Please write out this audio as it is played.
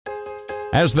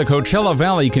As the Coachella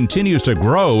Valley continues to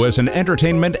grow as an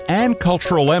entertainment and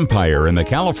cultural empire in the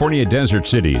California desert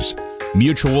cities,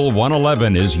 Mutual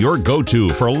 111 is your go-to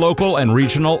for local and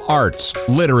regional arts,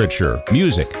 literature,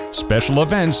 music, special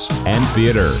events, and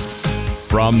theater.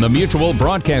 From the Mutual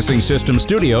Broadcasting System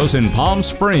studios in Palm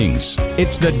Springs,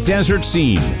 it's The Desert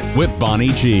Scene with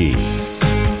Bonnie G.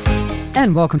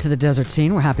 And welcome to The Desert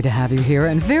Scene. We're happy to have you here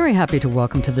and very happy to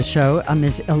welcome to the show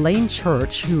Ms. Elaine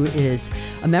Church, who is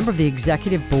a member of the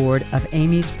executive board of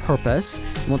Amy's Purpose.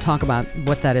 We'll talk about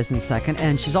what that is in a second.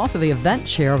 And she's also the event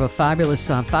chair of a fabulous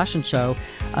fashion show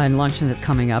and luncheon that's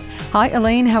coming up. Hi,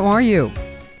 Elaine. How are you?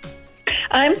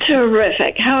 I'm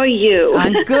terrific. How are you?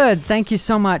 I'm good. Thank you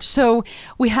so much. So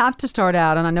we have to start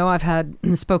out, and I know I've had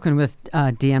spoken with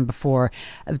Deanne before,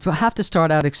 we have to start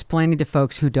out explaining to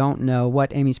folks who don't know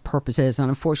what Amy's Purpose is, and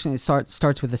unfortunately it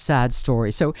starts with a sad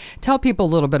story. So tell people a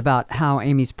little bit about how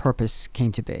Amy's Purpose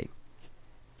came to be.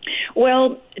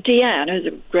 Well, Deanne,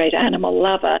 who's a great animal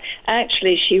lover,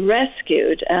 actually she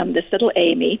rescued this little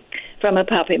Amy from a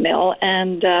puppy mill,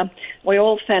 and we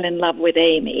all fell in love with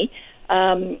Amy.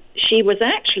 She was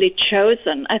actually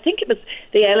chosen, I think it was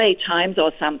the LA Times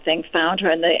or something, found her,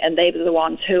 and they were the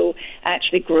ones who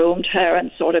actually groomed her and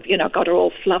sort of, got her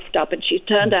all fluffed up, and she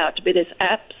turned out to be this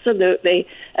absolutely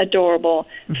adorable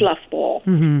fluff ball.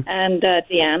 Mm-hmm. And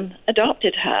Deanne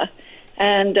adopted her.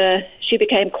 And she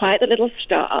became quite a little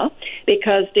star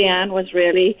because Deanne was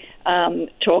really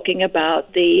talking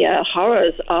about the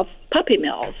horrors of puppy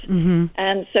mills. Mm-hmm.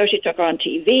 And so she took her on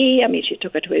TV. I mean, she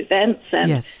took her to events. And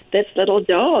yes. This little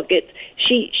dog,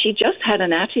 she just had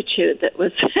an attitude that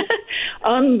was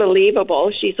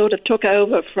unbelievable. She sort of took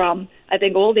over from, I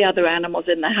think, all the other animals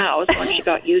in the house when she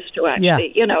got used to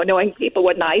actually, knowing people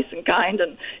were nice and kind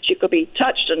and she could be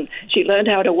touched, and she learned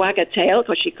how to wag a tail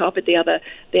because she copied the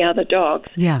other dogs.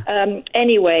 Yeah.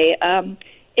 Anyway,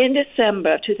 in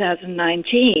December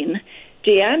 2019,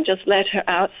 Deanne just let her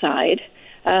outside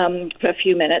for a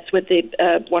few minutes with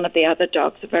one of the other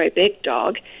dogs, a very big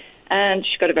dog, and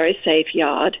she got a very safe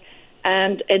yard.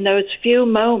 And in those few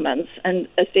moments, and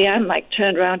as Deanne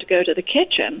turned around to go to the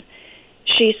kitchen,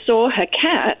 she saw her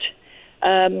cat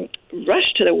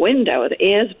rush to the window with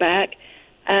ears back,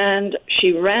 and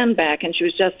she ran back, and she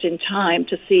was just in time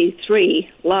to see 3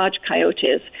 large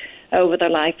coyotes over the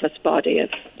lifeless body of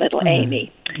little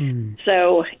Amy.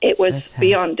 So it was so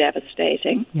beyond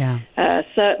devastating,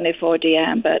 certainly for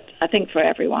Deanne, but I think for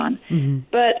everyone. Mm-hmm.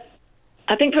 But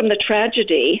I think from the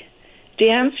tragedy,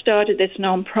 Deanne started this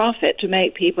nonprofit to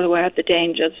make people aware of the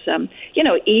dangers,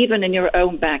 even in your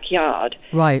own backyard.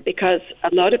 Right. Because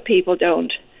a lot of people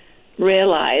don't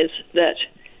realize that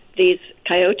these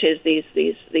coyotes,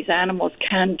 these animals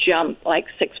can jump like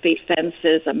 6-foot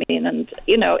fences. I mean, and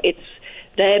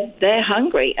they're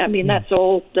hungry. I mean, that's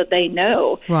all that they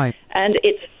know. Right. And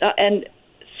and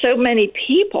so many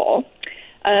people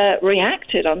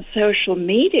reacted on social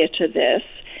media to this.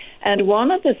 And one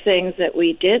of the things that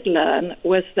we did learn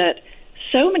was that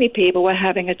so many people were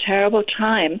having a terrible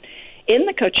time in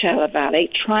the Coachella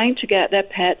Valley trying to get their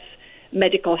pets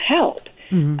medical help,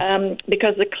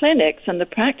 because the clinics and the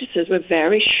practices were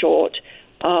very short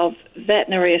of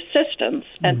veterinary assistants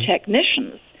and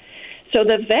technicians. So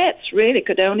the vets really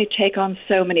could only take on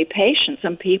so many patients,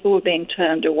 and people were being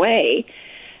turned away.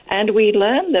 And we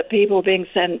learned that people were being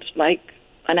sent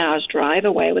an hour's drive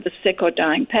away with a sick or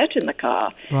dying pet in the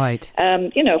car, right?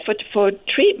 For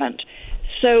treatment.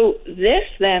 So this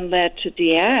then led to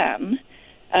Deanne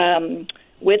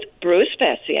with Bruce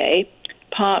Bessier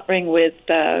partnering with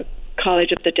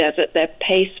College of the Desert, their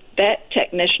PACE Vet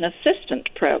Technician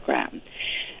Assistant Program.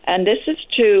 And this is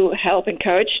to help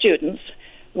encourage students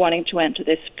wanting to enter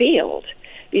this field,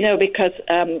 because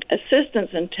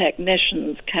assistants and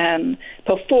technicians can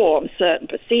perform certain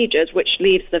procedures, which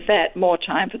leaves the vet more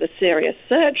time for the serious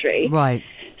surgery. Right.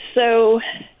 So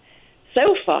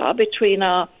far, between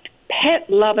our Pet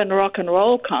Love and Rock and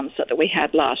Roll concert that we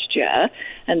had last year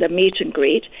and the meet and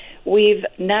greet, we've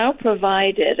now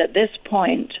provided, at this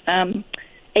point,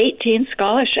 18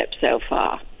 scholarships so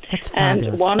far. That's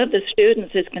fabulous. And one of the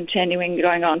students is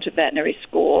going on to veterinary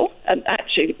school,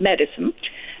 actually medicine.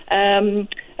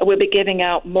 We'll be giving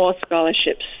out more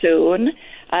scholarships soon.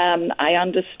 I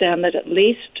understand that at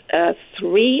least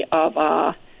 3 of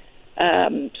our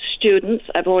students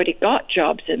have already got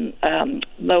jobs in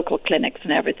local clinics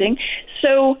and everything.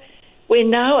 So we're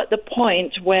now at the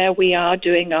point where we are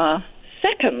doing our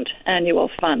 2nd annual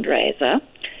fundraiser.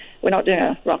 We're not doing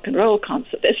a rock and roll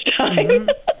concert this time,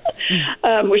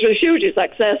 which was hugely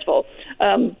successful.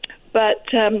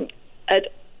 But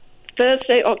at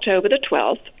Thursday, October the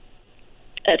 12th,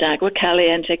 at Agua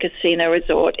Caliente Casino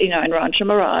Resort, in Rancho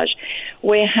Mirage,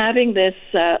 we're having this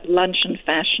luncheon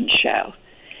fashion show.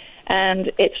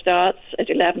 And it starts at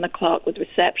 11 o'clock with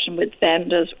reception with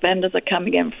vendors. Vendors are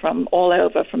coming in from all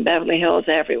over, from Beverly Hills,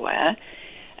 everywhere.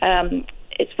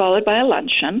 It's followed by a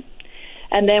luncheon.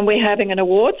 And then we're having an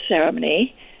award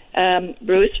ceremony.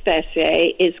 Bruce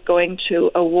Fessier is going to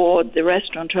award the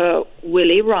restaurateur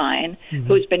Willie Ryan,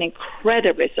 who's been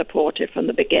incredibly supportive from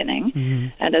the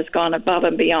beginning and has gone above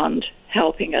and beyond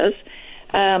helping us.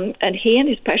 And he and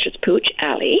his precious pooch,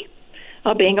 Allie,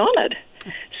 are being honored.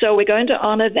 So we're going to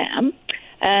honor them,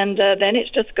 and then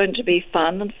it's just going to be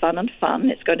fun and fun and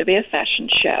fun. It's going to be a fashion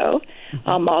show.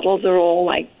 Our models are all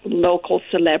like local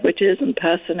celebrities and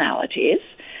personalities.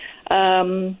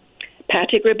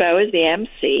 Patty Gribeau is the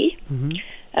MC.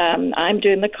 I'm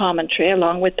doing the commentary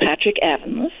along with Patrick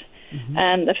Evans,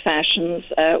 and the fashions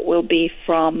will be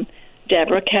from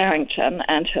Deborah Carrington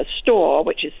and her store,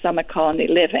 which is Summer Colony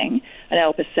Living in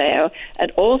El Paseo, and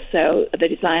also the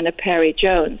designer Perry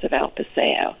Jones of El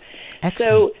Paseo. Excellent.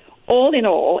 So all in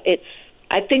all,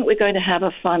 I think we're going to have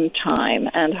a fun time,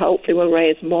 and hopefully we'll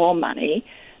raise more money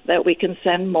that we can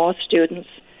send more students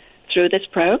through this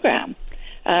program.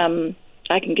 I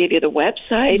can give you the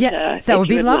website. Yeah, that would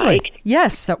be lovely. Like.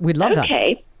 Yes, we'd love that.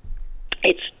 Okay.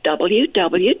 It's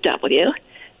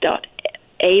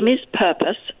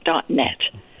www.amyspurpose.net.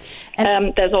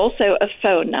 There's also a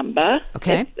phone number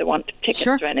if they want tickets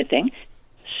or anything.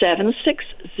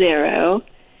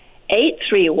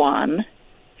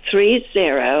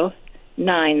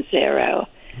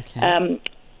 760-831-3090.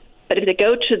 But if they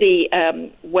go to the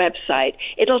website,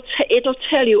 it'll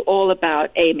tell you all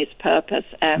about Amy's Purpose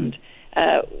and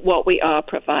what we are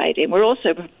providing. We're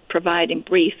also providing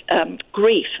grief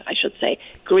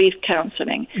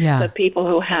counseling for people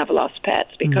who have lost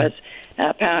pets, because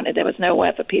apparently there was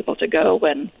nowhere for people to go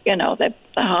when, their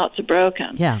hearts are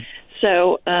broken. Yeah.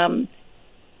 So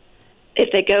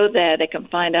if they go there, they can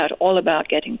find out all about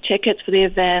getting tickets for the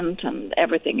event and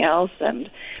everything else. And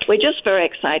we're just very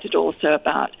excited also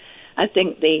about, I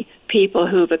think, the people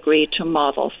who've agreed to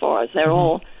model for us. They're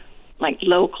all like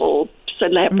local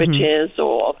celebrities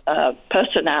or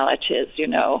personalities,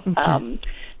 Okay.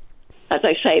 As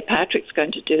I say, Patrick's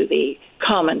going to do the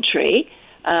commentary.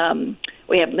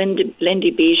 We have Lindy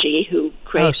Beege, who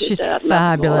created she's Lovable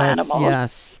fabulous.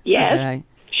 Animals. Yes. Okay.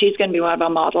 She's going to be one of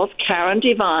our models. Karen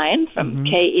Devine from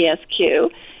KESQ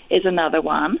is another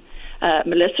one.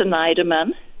 Melissa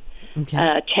Neiderman.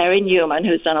 Okay. Terry Newman,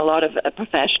 who's done a lot of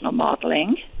professional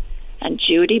modeling. And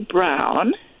Judy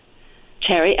Brown.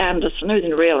 Terry Anderson, who's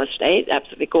in real estate,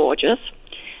 absolutely gorgeous.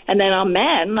 And then our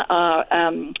men are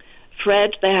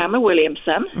Fred the Hammer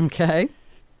Williamson. Okay.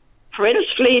 Prince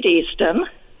Fleet Easton,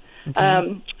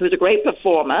 who's a great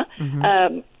performer.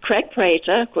 Craig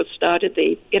Prater, of course, started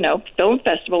the film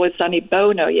festival with Sonny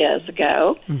Bono years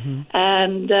ago.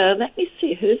 And let me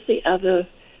see, who's the other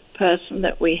person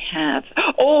that we have?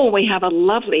 Oh, we have a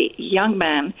lovely young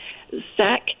man,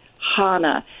 Zach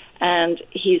Harner, and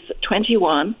he's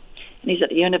 21. And he's at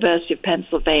the University of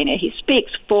Pennsylvania. He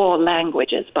speaks 4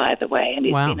 languages, by the way, and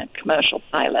he's been a commercial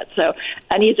pilot. So,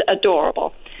 and he's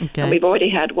adorable. Okay. And we've already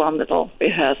had one little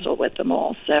rehearsal with them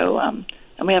all. So, and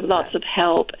we have lots of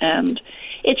help, and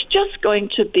it's just going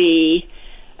to be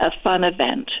a fun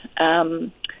event.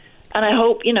 And I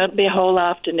hope, it'll be a whole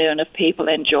afternoon of people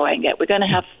enjoying it. We're going to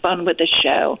have fun with the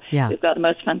show. Yeah. We've got the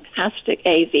most fantastic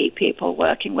AV people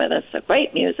working with us, so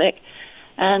great music,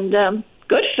 and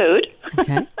good food.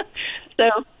 Okay. So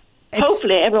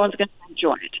hopefully everyone's going to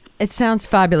enjoy it. It sounds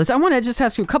fabulous. I want to just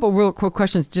ask you a couple real quick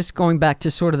questions, just going back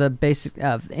to sort of the basic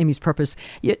of Amy's Purpose.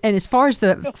 And as far as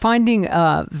the finding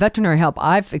veterinary help,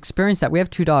 I've experienced that. We have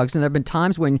 2 dogs, and there have been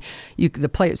times when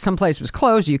some place was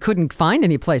closed, you couldn't find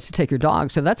any place to take your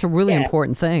dog. So that's a really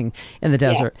important thing in the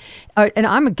desert. And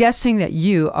I'm guessing that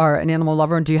you are an animal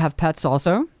lover, and do you have pets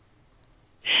also?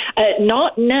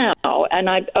 Not now, and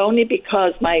only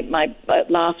because my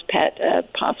last pet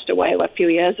passed away a few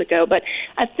years ago. But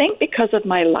I think because of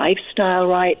my lifestyle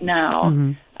right now,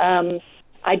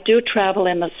 I do travel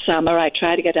in the summer. I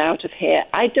try to get out of here.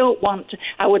 I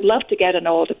would love to get an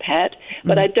older pet,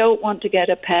 but I don't want to get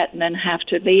a pet and then have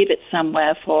to leave it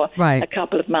somewhere for a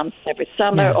couple of months every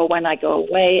summer or when I go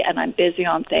away and I'm busy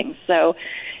on things. So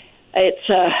it's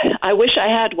I wish I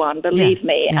had one, believe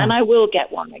me, and I will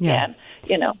get one again.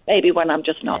 maybe when I'm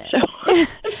just not so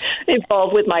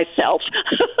involved with myself.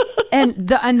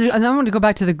 And I want to go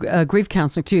back to the grief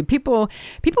counseling too. People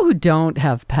who don't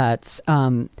have pets,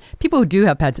 people who do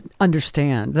have pets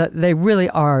understand that they really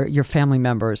are your family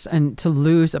members, and to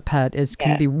lose a pet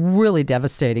can be really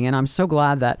devastating. And I'm so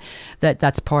glad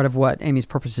that's part of what Amy's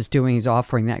Purpose is doing. Is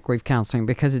offering that grief counseling,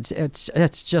 because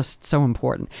it's just so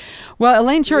important. Well,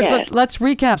 Elaine Church, let's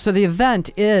recap. So the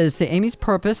event is the Amy's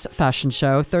Purpose Fashion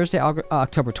Show, Thursday,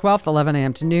 October 12th, 11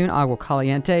 a.m. to noon, Agua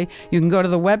Caliente. You can go to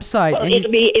the website. Well,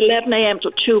 it'll be 11 a.m.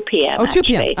 to 2 p.m. Oh, 2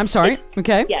 p.m. I'm sorry.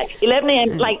 Okay. Yeah, 11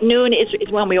 a.m. like noon is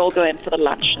when we all go in for the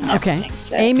lunch. And okay.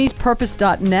 So.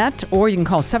 amyspurpose.net, or you can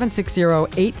call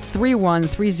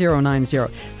 760-831-3090.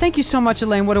 Thank you so much,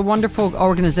 Elaine. What a wonderful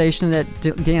organization that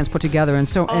Dan's put together. And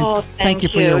thank you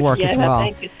for your work as well.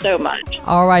 Thank you so much.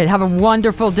 All right. Have a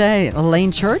wonderful day,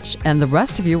 Elaine Church, and the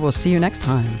rest of you. We'll see you next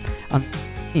time on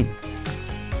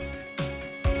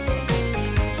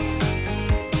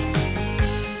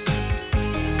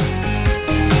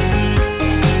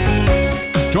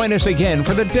Join us again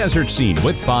for the Desert Scene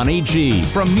with Bonnie G.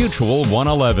 from Mutual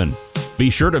 111. Be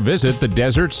sure to visit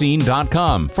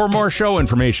thedesertscene.com for more show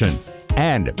information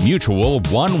and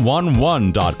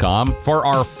mutual111.com for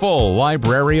our full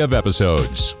library of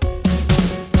episodes.